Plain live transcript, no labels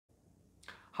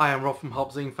Hi, I'm Rob from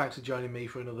HopZine. Thanks for joining me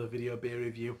for another video beer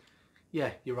review. Yeah,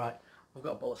 you're right. I've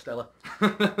got a bottle of Stella.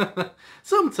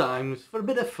 Sometimes, for a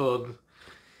bit of fun,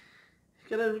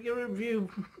 get a review,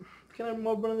 kind of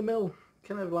more run-of-the-mill,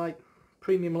 kind of like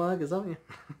premium lagers, aren't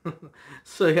you?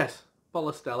 So yes, bottle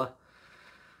of Stella.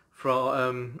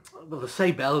 From, well, they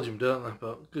say Belgium, don't they?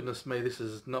 But goodness me, this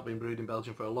has not been brewed in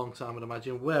Belgium for a long time, I'd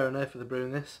imagine. Where on earth are they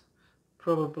brewing this?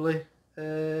 Probably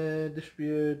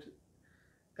distributed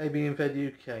AB and Fed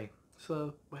UK.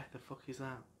 So where the fuck is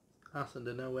that? That's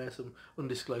under nowhere, some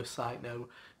undisclosed site,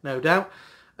 no doubt.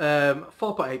 4.8%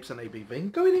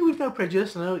 ABV. Going in with no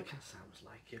prejudice. I know it kind of sounds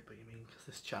like it, but you mean because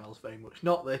this channel's very much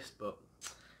not this, but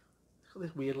it's got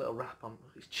this weird little wrap on.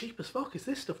 It's cheap as fuck. Is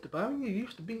this stuff to buy? You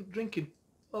used to be drinking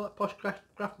all that posh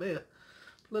craft beer.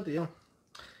 Bloody hell.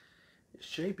 It's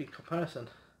cheap in comparison.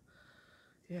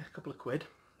 Yeah, a couple of quid.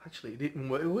 Actually, it didn't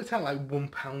work. It worked out like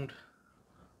 £1.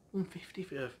 150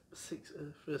 for a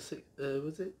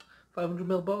was it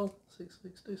 500ml bottle?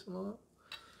 660, something like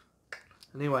that.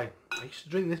 Anyway, I used to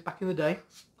drink this back in the day.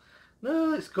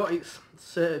 No, it's got its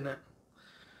certain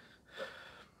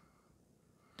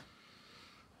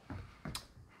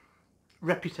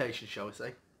reputation, shall we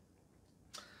say.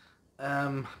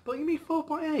 But you mean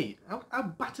 4.8? How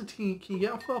battered can you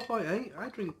get on 4.8? I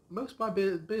drink, most of my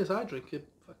beers I drink are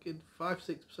fucking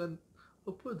 5-6%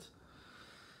 upwards.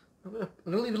 I'm going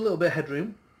to leave a little bit of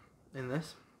headroom in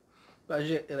this, but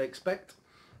as you'd expect,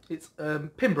 it's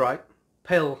pin bright,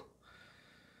 pale,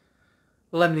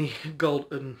 lemony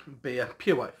golden beer,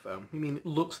 pure white foam. I mean, it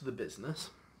looks the business.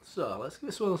 So let's give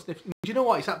it a swirl and sniff. Do you know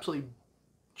what? It's absolutely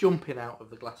jumping out of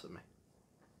the glass at me.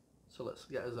 So let's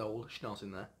get his old schnoz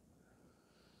in there.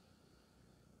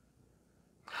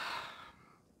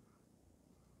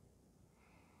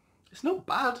 It's not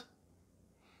bad.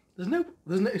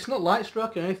 It's not light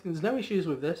stroke or anything. There's no issues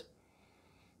with this.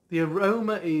 The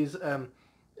aroma is a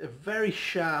very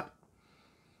sharp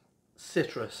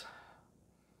citrus.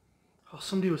 Oh,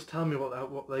 somebody was telling me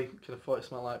what they kind of thought it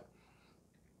smelled like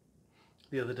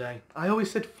the other day. I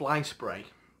always said fly spray.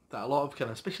 That a lot of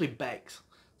kind of, especially Becks,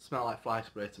 smell like fly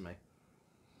spray to me.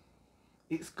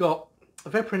 It's got a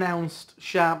very pronounced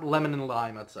sharp lemon and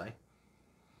lime, I'd say,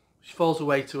 which falls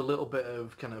away to a little bit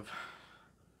of kind of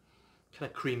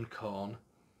cream corn,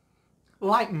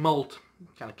 light malt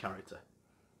kind of character.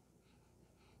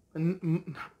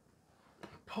 And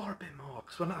pour a bit more,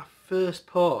 because when I first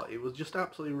poured, it was just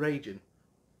absolutely raging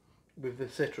with the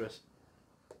citrus,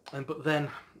 but then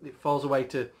it falls away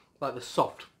to like the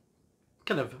soft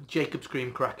kind of Jacob's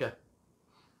cream cracker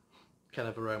kind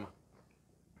of aroma.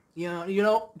 Do you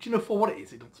know for what it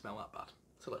is, it doesn't smell that bad.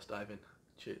 So let's dive in.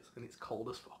 Cheers. And it's cold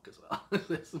as fuck as well.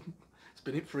 It's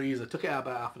been in freezer. Took it out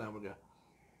about half an hour ago.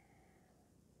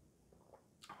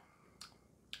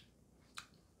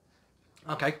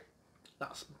 Okay,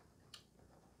 that's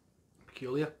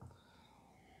peculiar.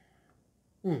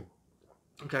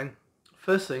 Okay,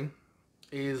 first thing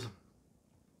is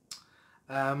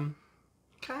kind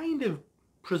of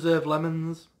preserved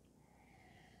lemons.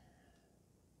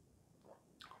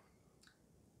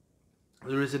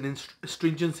 There is an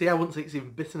astringency. I wouldn't say it's even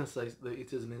bitterness, that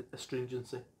it is an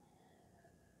astringency.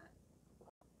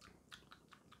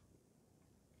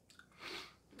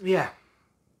 Yeah,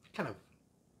 kind of.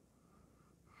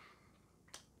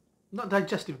 Not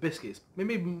digestive biscuits,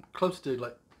 maybe even close to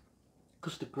like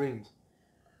custard creams.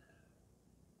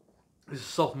 There's a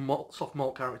soft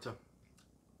malt character.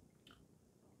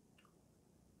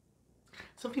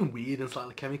 Something weird and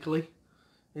slightly chemically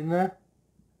in there.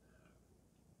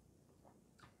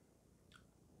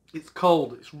 It's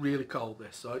cold, it's really cold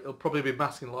this, so it'll probably be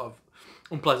masking a lot of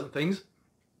unpleasant things.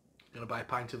 I'm going to buy a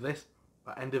pint of this.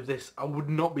 By the end of this, I would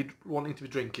not be wanting to be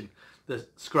drinking the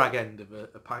scrag end of a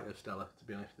pint of Stella, to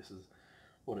be honest. This is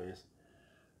what it is.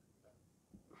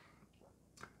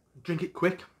 Drink it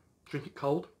quick, drink it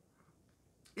cold.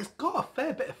 It's got a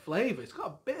fair bit of flavour, it's got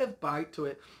a bit of bite to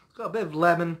it, it's got a bit of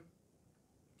lemon,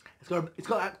 it's got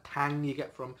that tang you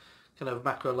get from kind of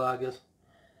macro lagers.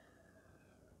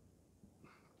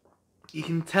 You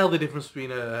can tell the difference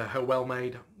between a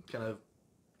well-made kind of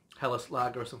Helles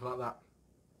lager or something like that,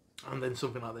 and then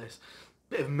something like this.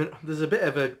 There's a bit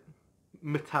of a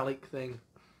metallic thing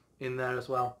in there as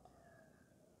well.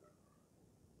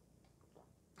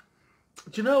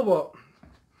 Do you know what?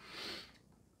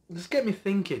 This get me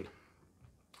thinking.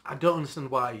 I don't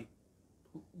understand why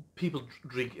people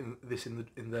drink this in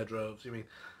their droves. I mean,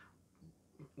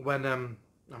 when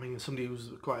somebody who's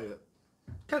quite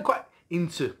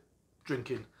into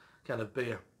drinking kind of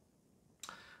beer.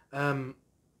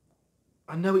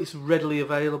 I know it's readily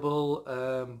available,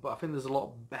 but I think there's a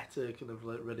lot better kind of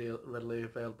like readily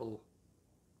available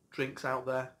drinks out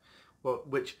there,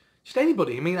 which just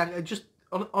anybody. I mean, I just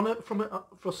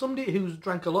for somebody who's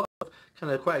drank a lot of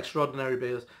kind of quite extraordinary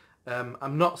beers.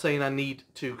 I'm not saying I need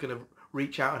to kind of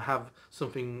reach out and have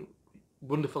something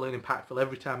wonderful and impactful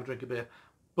every time I drink a beer,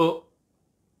 but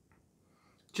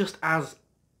just as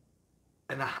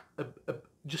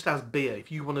just as beer,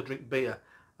 if you want to drink beer,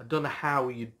 I don't know how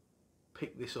you'd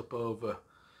pick this up over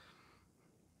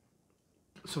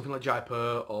something like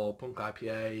Jaipur or Punk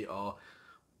IPA or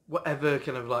whatever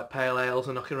kind of like pale ales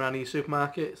are knocking around in your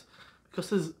supermarkets,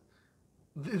 because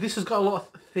this has got a lot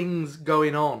of things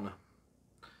going on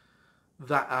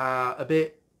that are a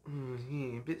bit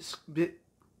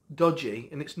dodgy,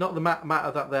 and it's not the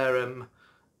matter that they're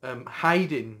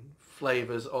hiding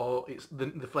flavours, or it's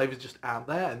the flavours just aren't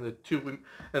there, and the two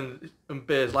and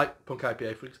beers like Punk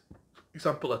IPA, for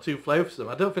example, are too flavoursome.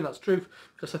 I don't think that's true,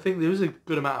 because I think there is a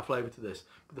good amount of flavour to this,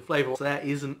 but the flavour there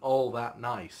isn't all that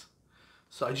nice.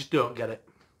 So I just don't get it.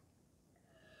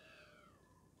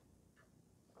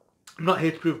 I'm not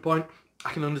here to prove a point.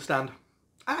 I can understand.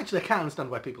 Actually, I can't understand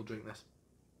why people drink this.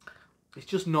 It's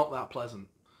just not that pleasant.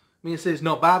 I mean, it's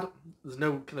not bad. There's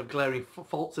no kind of glaring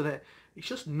faults in it. It's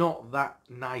just not that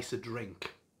nice a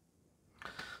drink.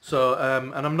 So,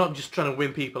 and I'm not just trying to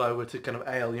win people over to kind of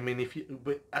ale. I mean,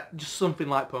 just something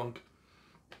like Punk,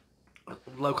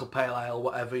 local pale ale,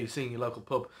 whatever you see in your local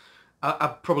pub,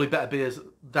 are probably better beers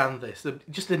than this. They're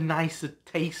just a nicer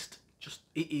taste.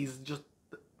 It is just.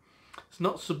 It's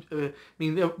not I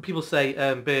mean, people say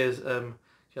beers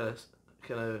kind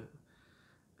of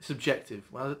subjective.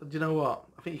 Well, do you know what?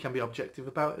 I think you can be objective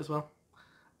about it as well.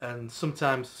 And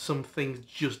sometimes some things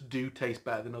just do taste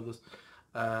better than others.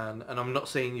 And I'm not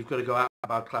saying you've got to go out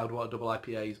about Cloudwater double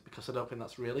IPAs, because I don't think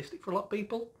that's realistic for a lot of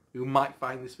people who might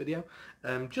find this video.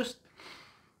 Just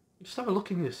have a look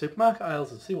in your supermarket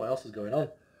aisles and see what else is going on.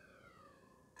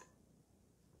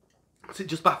 So it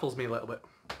just baffles me a little bit,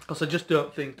 because I just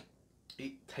don't think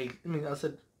it tastes. I mean, as I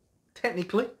said,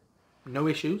 technically, no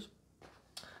issues.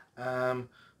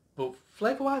 But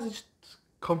flavour-wise, it's just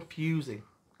confusing,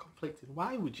 conflicted.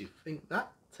 Why would you think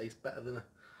that tastes better than a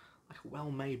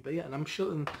well-made beer? And I'm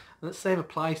sure, and the same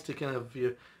applies to kind of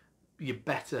your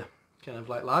better kind of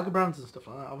like lager brands and stuff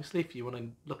like that. Obviously, if you want to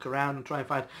look around and try and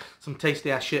find some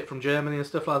tasty ass shit from Germany and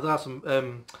stuff like that,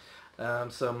 some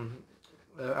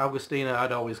Augustiner,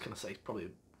 I'd always kind of say it's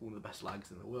probably one of the best lagers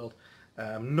in the world.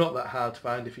 Not that hard to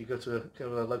find if you go to a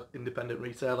kind of a local independent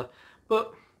retailer,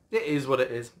 but it is what it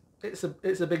is. It's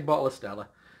a big bottle of Stella.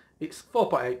 It's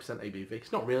 4.8% ABV.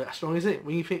 It's not really that strong, is it?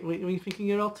 When you're thinking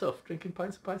you're all tough, drinking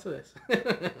pints and pints of this.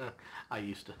 I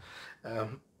used to.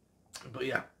 But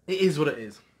yeah, it is what it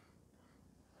is.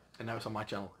 And now it's on my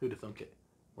channel. Who'd have thunk it?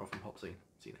 We're off from HopZine.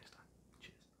 See you next time.